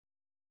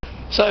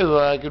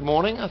So, good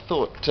morning. I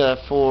thought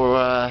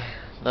for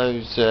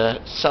those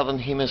southern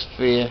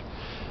hemisphere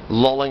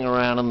lolling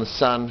around in the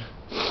sun,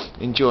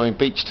 enjoying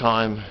beach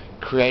time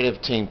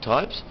creative team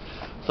types,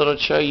 thought I'd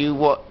show you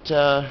what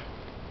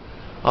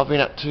I've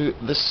been up to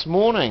this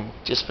morning.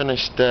 Just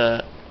finished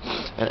an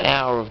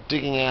hour of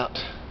digging out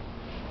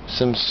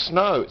some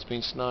snow. It's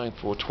been snowing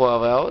for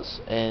 12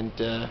 hours and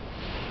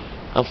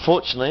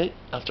unfortunately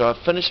after I've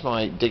finished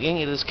my digging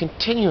it is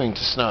continuing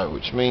to snow,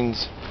 which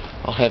means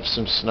I'll have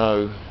some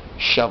snow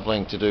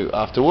shoveling to do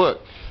after work.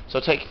 So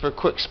I'll take you for a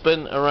quick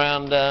spin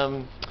around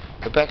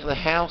the back of the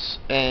house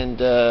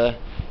and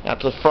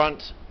out to the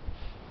front,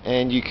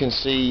 and you can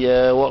see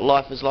what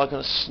life is like on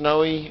a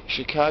snowy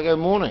Chicago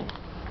morning.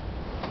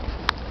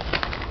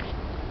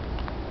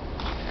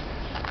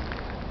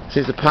 This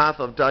is the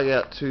path I've dug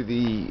out to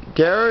the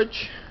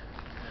garage.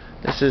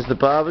 This is the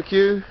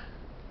barbecue,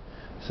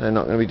 so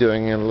not going to be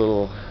doing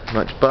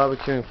much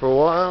barbecuing for a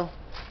while.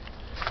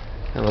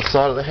 On the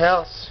side of the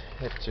house,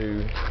 have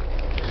to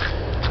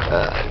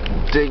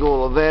dig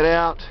all of that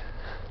out,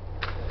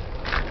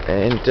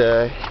 and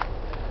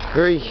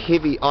very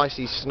heavy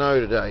icy snow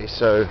today,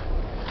 so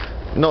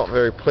not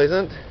very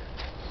pleasant.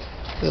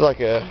 This is like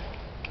a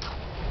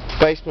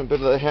basement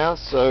bit of the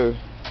house, so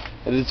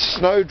it had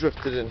snow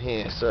drifted in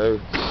here, so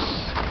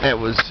it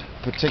was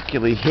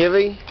particularly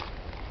heavy.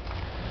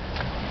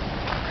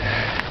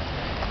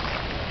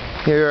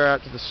 Here we're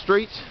out to the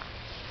street.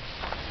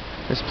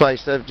 This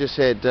place, they've just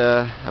had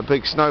a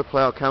big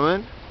snowplow come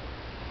in.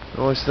 I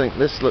always think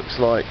this looks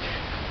like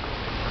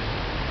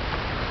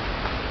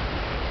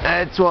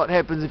that's what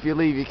happens if you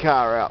leave your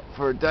car out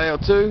for a day or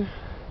two.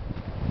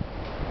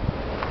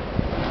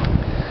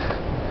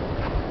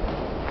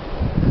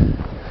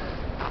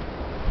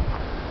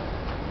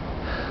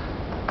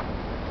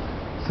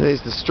 So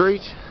there's the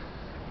street.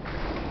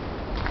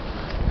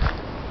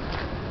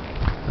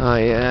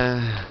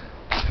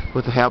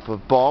 With the help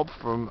of Bob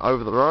from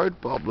over the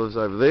road, Bob lives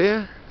over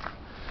there,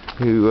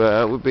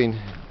 who we've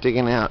been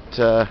digging out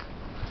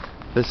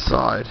this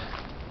side.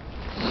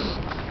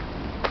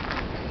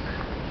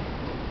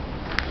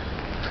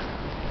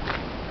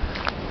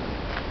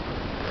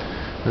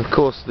 And of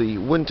course the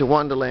winter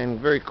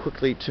wonderland very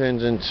quickly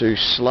turns into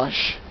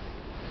slush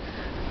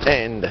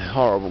and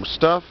horrible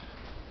stuff.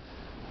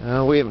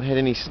 We haven't had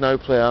any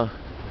snowplow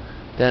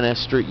down our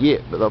street yet,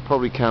 but they'll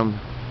probably come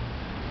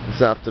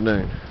this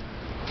afternoon.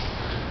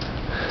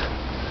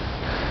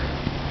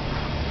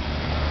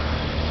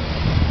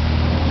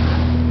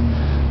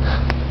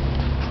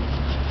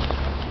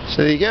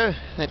 So there you go,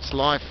 that's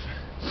life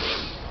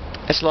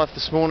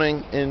this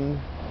morning in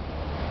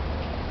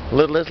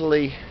Little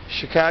Italy,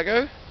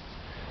 Chicago,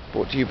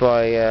 brought to you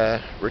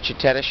by Richard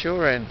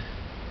Tattershaw and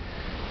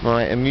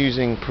my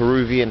amusing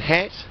Peruvian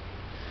hat,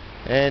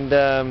 and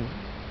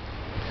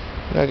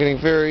getting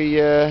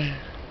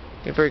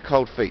very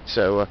cold feet,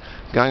 so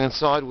going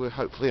inside where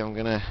hopefully I'm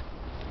going to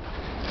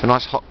have a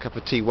nice hot cup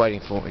of tea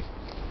waiting for me.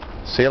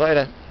 See you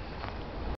later.